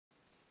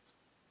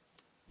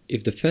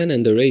If the fan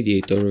and the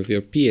radiator of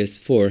your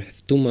PS4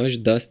 have too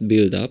much dust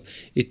buildup,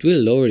 it will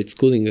lower its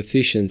cooling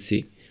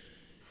efficiency.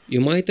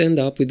 You might end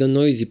up with a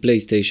noisy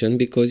PlayStation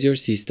because your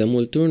system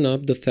will turn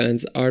up the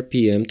fan's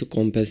RPM to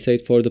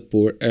compensate for the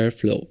poor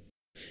airflow.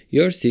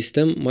 Your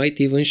system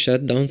might even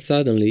shut down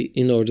suddenly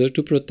in order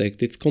to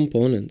protect its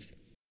components.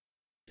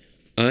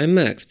 I'm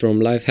Max from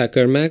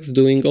LifeHackerMax,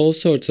 doing all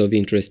sorts of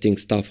interesting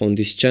stuff on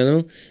this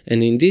channel,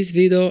 and in this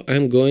video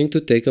I'm going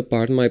to take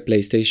apart my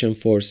PlayStation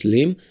 4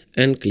 Slim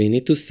and clean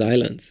it to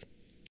silence.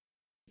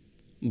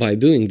 By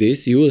doing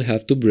this, you will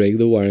have to break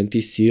the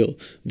warranty seal,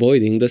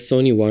 voiding the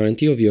Sony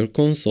warranty of your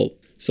console,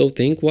 so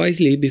think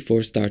wisely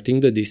before starting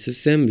the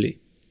disassembly.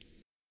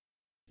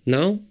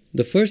 Now,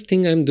 the first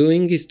thing I'm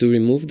doing is to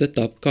remove the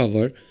top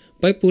cover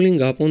by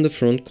pulling up on the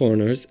front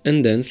corners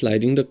and then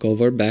sliding the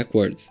cover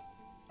backwards.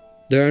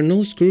 There are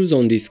no screws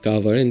on this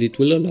cover and it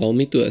will allow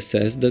me to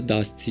assess the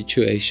dust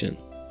situation.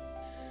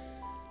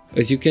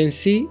 As you can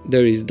see,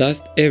 there is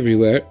dust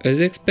everywhere as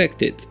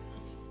expected.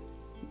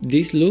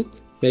 This look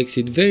makes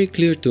it very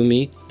clear to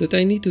me that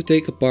I need to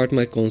take apart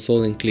my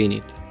console and clean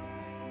it.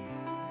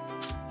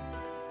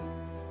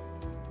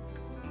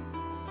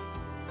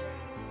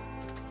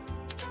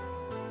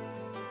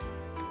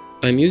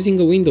 I'm using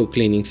a window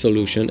cleaning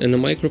solution and a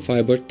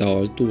microfiber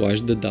towel to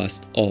wash the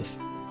dust off.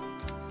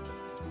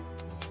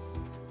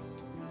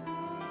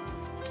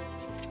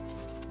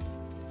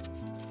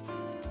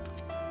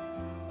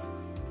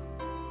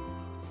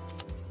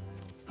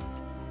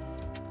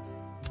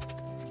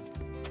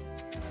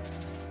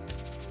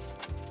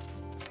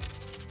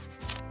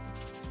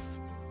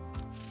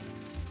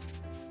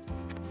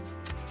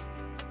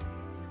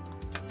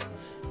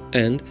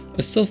 And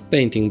a soft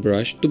painting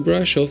brush to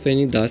brush off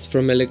any dust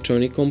from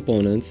electronic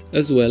components,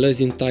 as well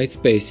as in tight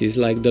spaces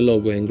like the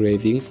logo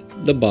engravings,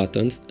 the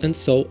buttons, and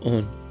so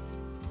on.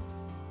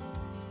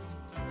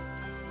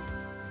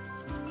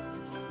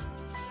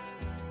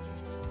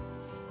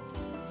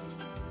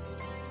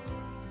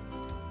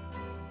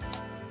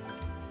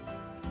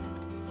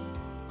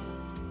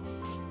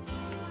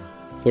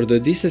 For the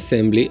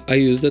disassembly, I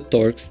used a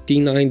Torx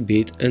T-9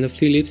 bit and a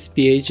Phillips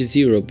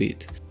PH0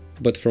 bit.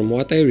 But from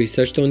what I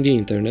researched on the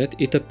internet,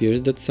 it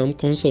appears that some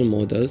console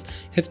models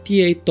have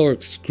T-8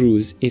 Torx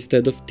screws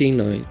instead of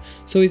T-9,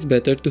 so it's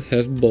better to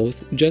have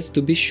both just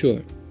to be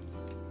sure.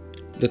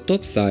 The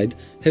top side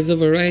has a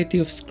variety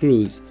of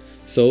screws,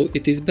 so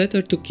it is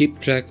better to keep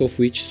track of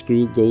which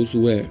screw goes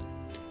where.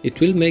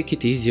 It will make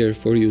it easier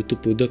for you to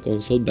put the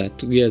console back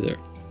together.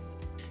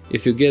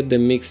 If you get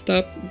them mixed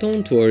up,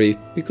 don't worry,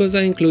 because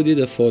I included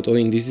a photo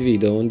in this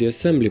video on the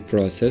assembly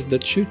process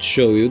that should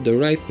show you the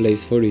right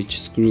place for each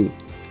screw.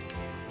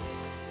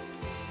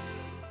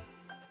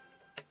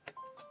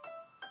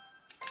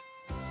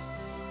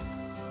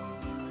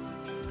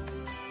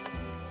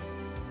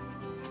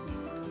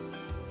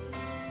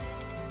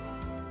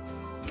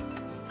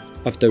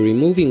 After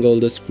removing all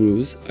the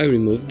screws, I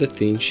removed the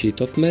thin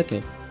sheet of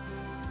metal.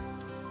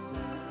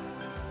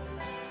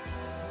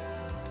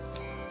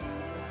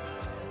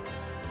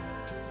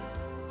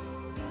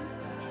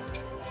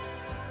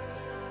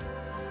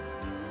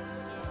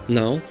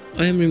 Now,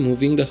 I am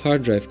removing the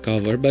hard drive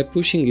cover by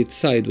pushing it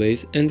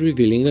sideways and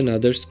revealing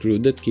another screw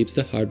that keeps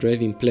the hard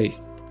drive in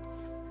place.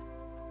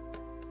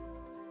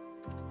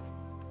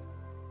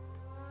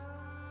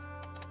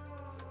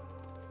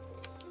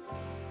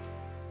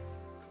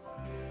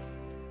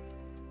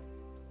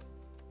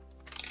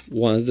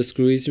 Once the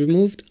screw is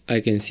removed, I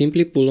can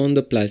simply pull on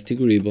the plastic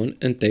ribbon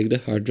and take the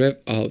hard drive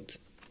out.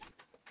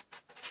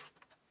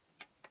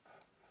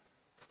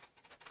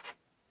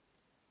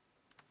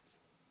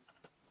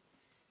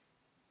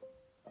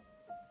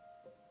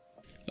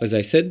 As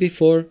I said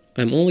before,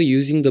 I'm only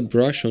using the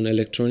brush on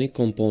electronic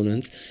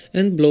components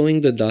and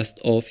blowing the dust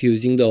off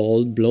using the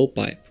old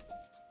blowpipe.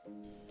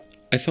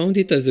 I found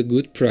it as a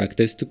good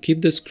practice to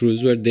keep the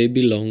screws where they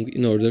belong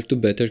in order to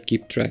better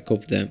keep track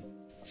of them.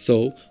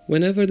 So,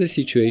 whenever the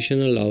situation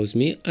allows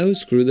me, I will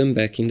screw them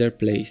back in their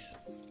place.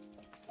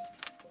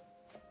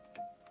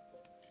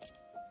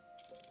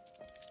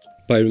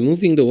 By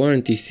removing the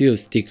warranty seal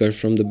sticker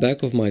from the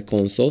back of my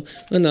console,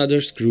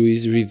 another screw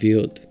is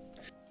revealed.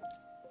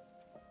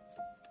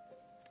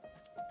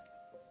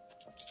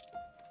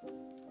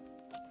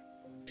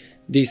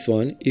 This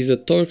one is a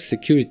Torx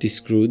security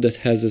screw that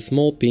has a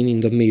small pin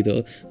in the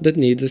middle that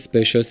needs a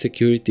special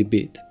security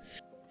bit.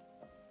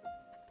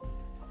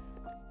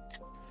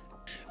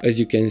 As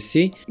you can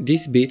see,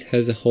 this bit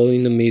has a hole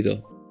in the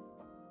middle.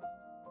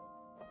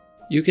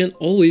 You can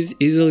always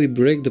easily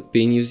break the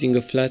pin using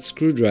a flat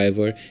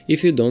screwdriver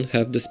if you don't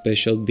have the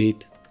special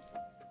bit.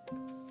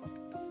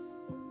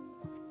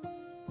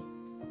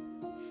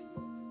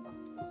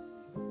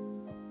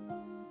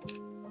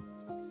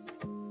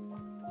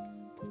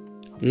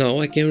 Now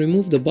I can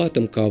remove the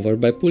bottom cover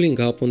by pulling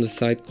up on the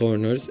side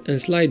corners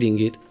and sliding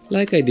it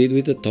like I did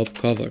with the top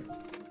cover.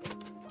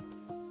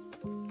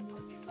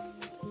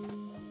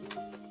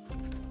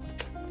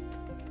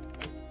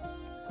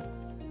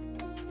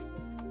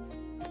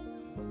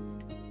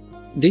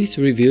 This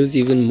reveals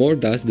even more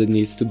dust that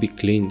needs to be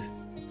cleaned.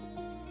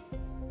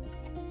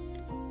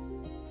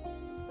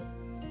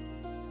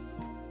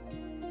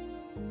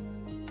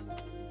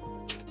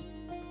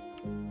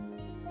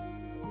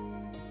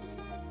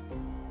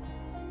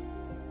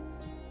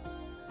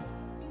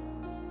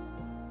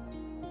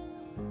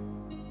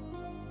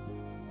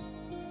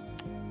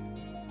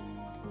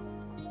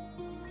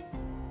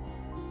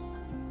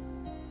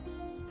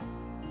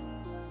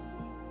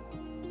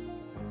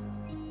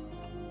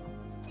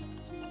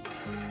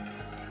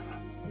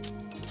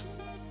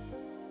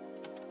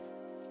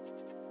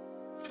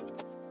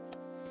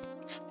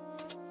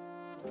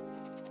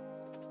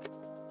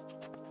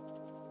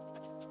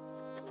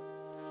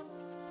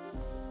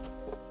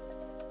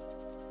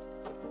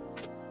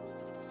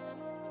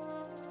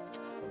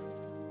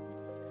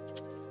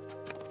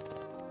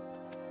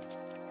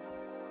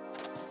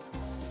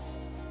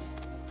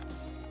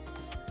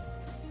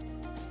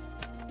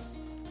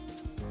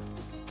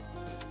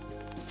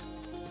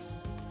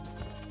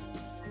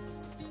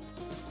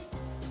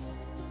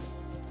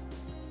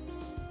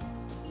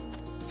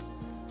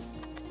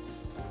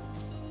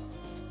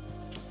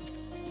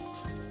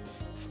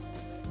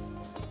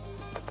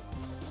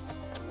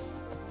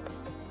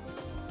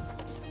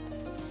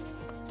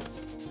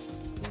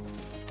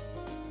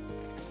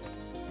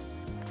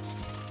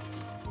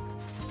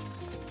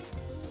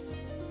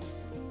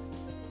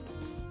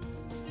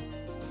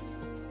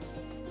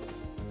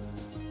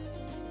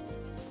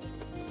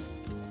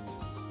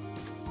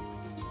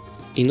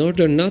 In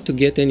order not to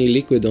get any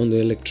liquid on the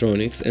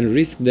electronics and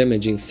risk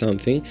damaging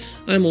something,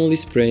 I'm only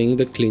spraying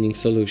the cleaning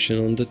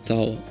solution on the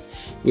towel.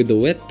 With the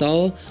wet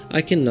towel,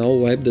 I can now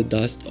wipe the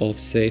dust off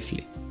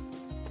safely.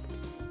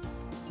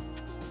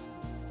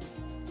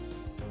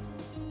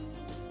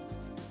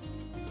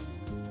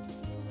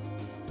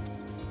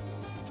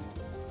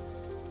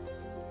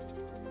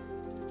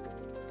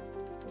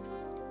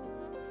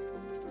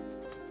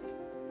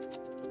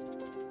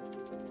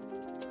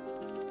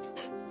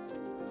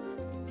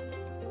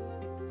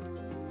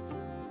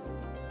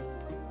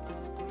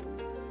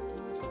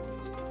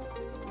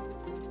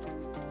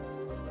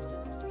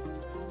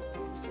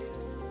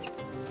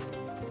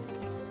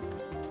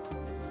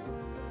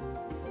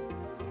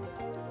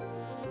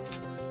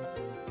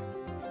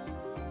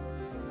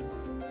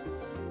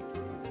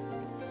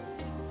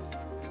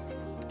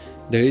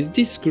 There is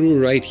this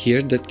screw right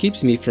here that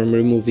keeps me from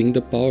removing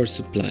the power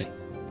supply.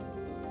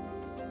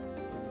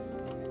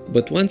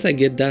 But once I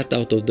get that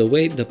out of the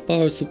way, the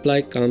power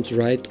supply comes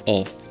right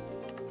off.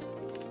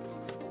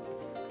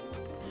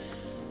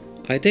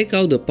 I take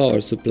out the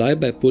power supply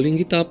by pulling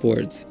it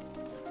upwards.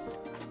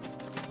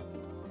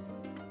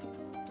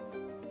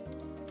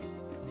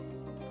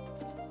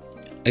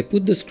 I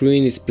put the screw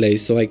in its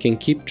place so I can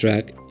keep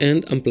track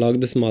and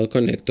unplug the small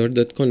connector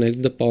that connects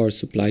the power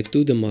supply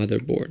to the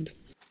motherboard.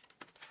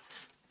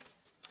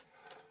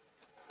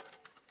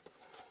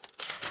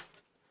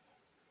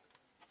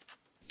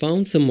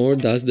 Found some more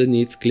dust that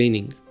needs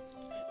cleaning.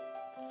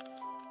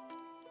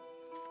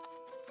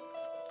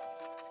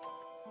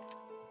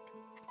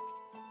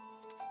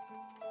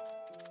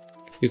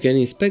 You can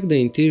inspect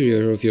the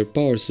interior of your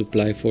power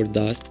supply for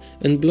dust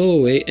and blow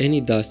away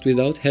any dust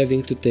without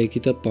having to take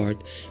it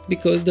apart,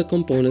 because the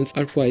components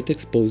are quite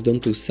exposed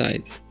on two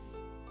sides.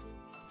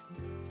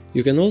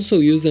 You can also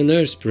use an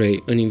air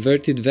spray, an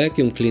inverted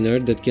vacuum cleaner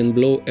that can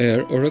blow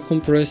air, or a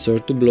compressor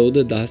to blow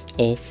the dust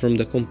off from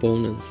the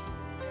components.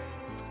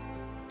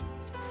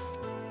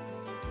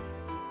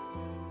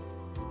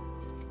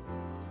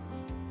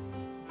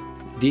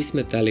 This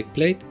metallic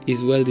plate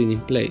is welded in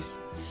place.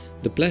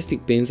 The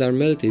plastic pins are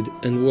melted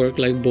and work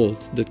like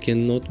bolts that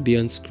cannot be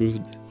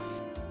unscrewed.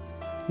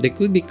 They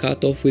could be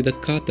cut off with a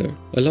cutter,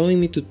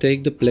 allowing me to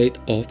take the plate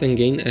off and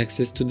gain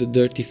access to the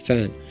dirty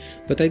fan,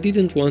 but I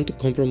didn't want to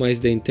compromise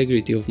the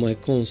integrity of my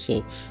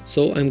console,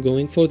 so I'm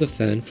going for the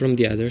fan from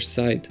the other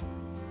side.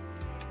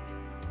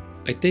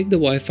 I take the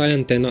Wi-Fi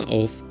antenna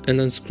off and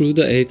unscrew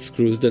the 8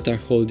 screws that are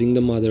holding the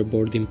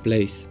motherboard in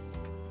place.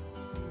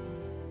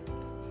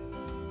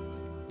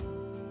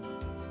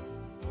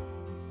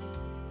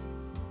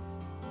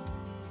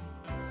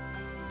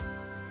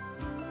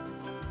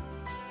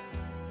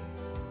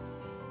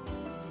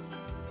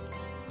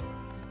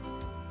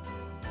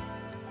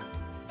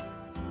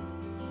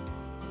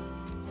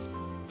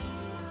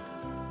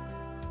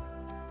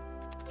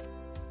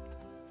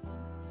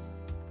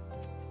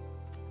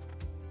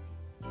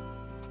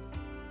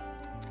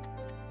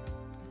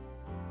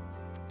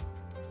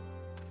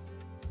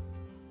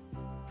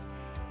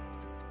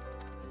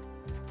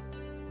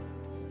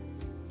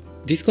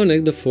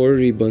 Disconnect the 4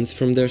 ribbons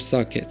from their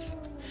sockets.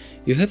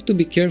 You have to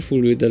be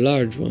careful with the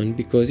large one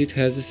because it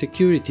has a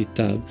security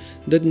tab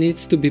that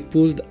needs to be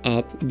pulled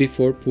up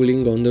before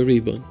pulling on the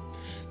ribbon.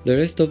 The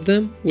rest of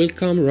them will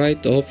come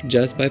right off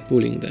just by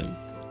pulling them.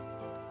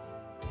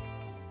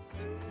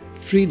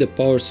 Free the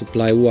power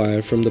supply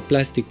wire from the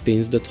plastic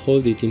pins that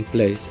hold it in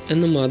place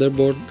and the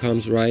motherboard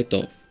comes right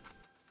off.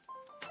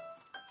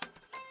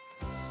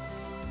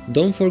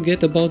 Don't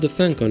forget about the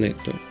fan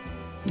connector.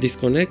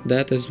 Disconnect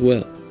that as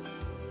well.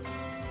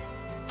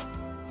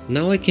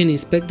 Now I can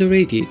inspect the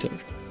radiator,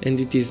 and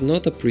it is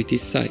not a pretty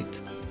sight.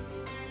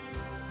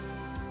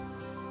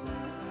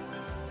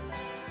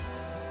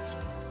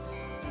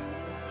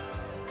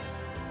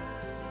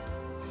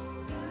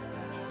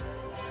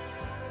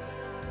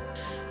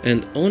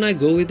 And on I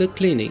go with the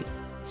cleaning.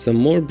 Some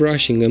more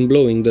brushing and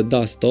blowing the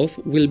dust off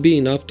will be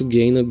enough to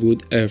gain a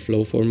good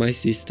airflow for my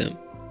system.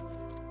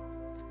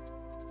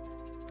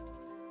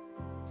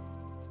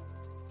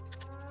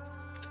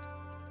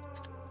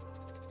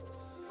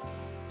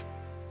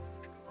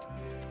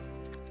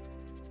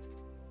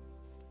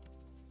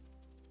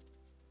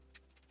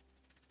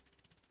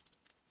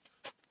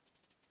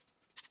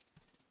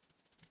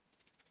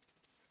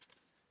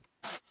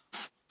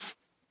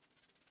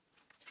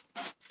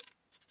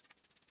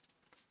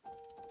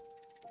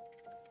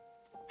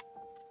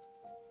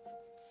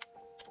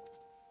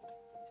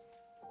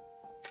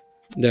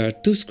 There are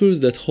 2 screws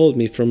that hold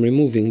me from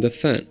removing the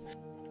fan.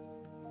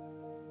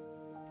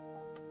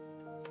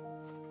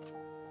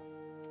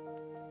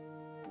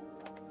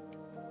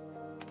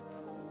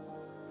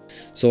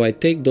 So I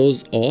take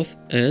those off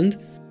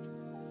and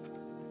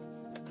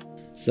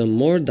some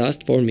more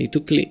dust for me to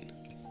clean.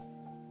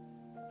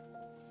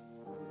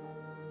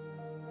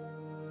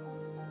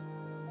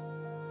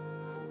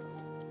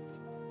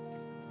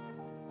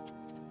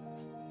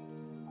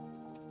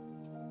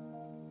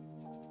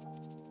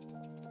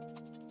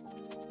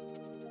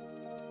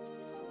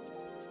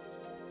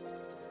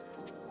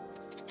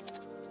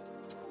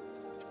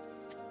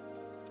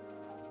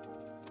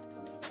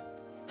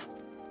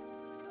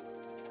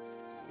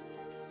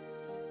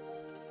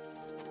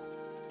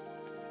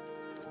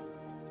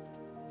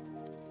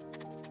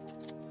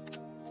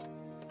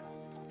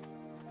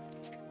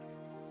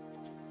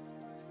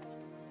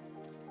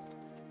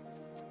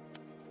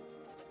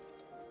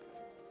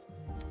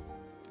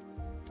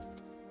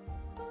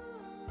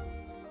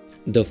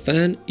 The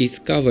fan is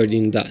covered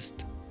in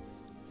dust.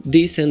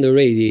 This and the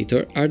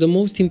radiator are the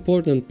most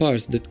important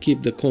parts that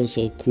keep the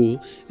console cool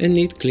and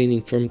need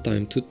cleaning from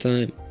time to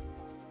time.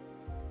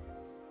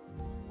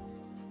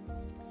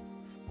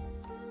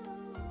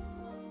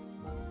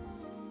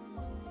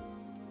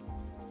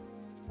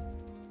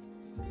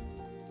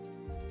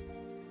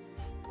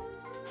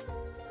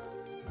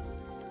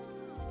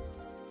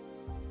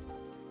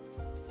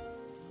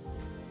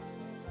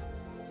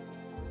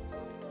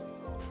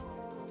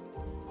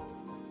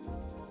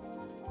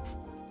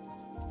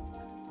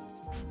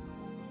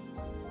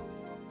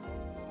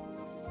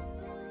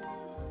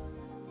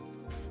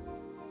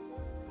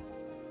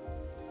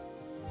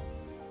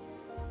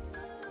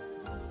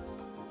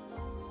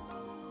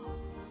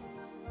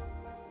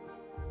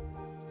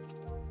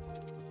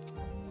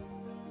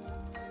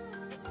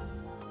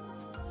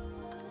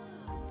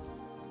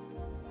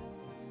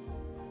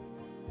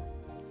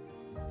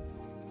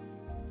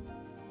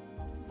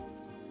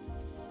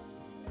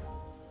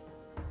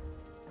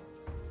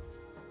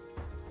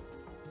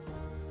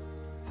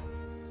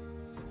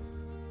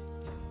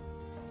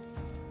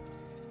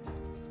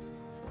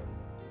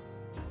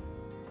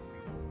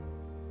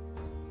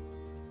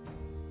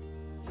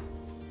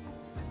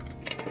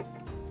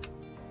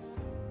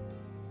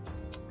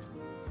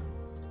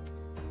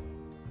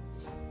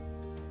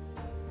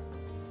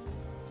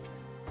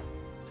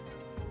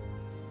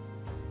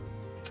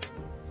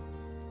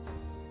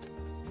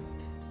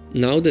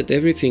 Now that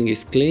everything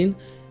is clean,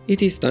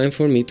 it is time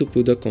for me to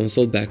put the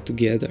console back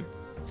together.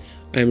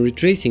 I am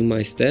retracing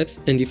my steps,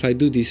 and if I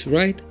do this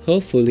right,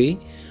 hopefully,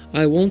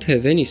 I won't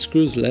have any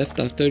screws left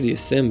after the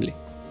assembly.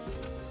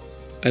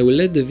 I will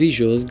let the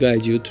visuals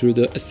guide you through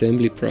the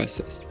assembly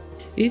process.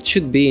 It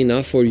should be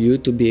enough for you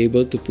to be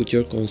able to put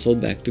your console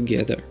back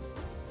together.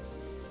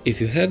 If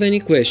you have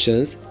any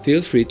questions,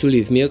 feel free to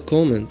leave me a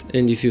comment,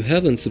 and if you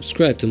haven't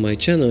subscribed to my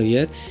channel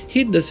yet,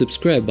 hit the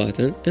subscribe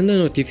button and the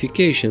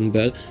notification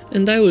bell,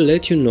 and I will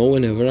let you know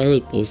whenever I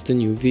will post a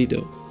new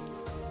video.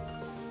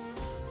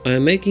 I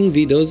am making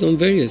videos on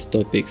various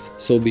topics,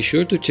 so be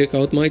sure to check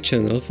out my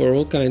channel for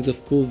all kinds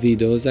of cool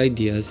videos,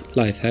 ideas,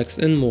 life hacks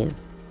and more.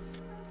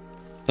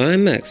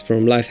 I'm Max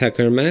from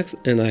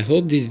LifeHackerMax, and I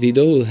hope this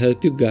video will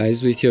help you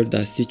guys with your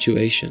dust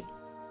situation.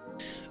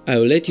 I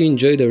will let you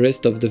enjoy the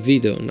rest of the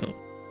video now.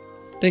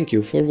 Thank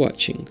you for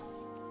watching.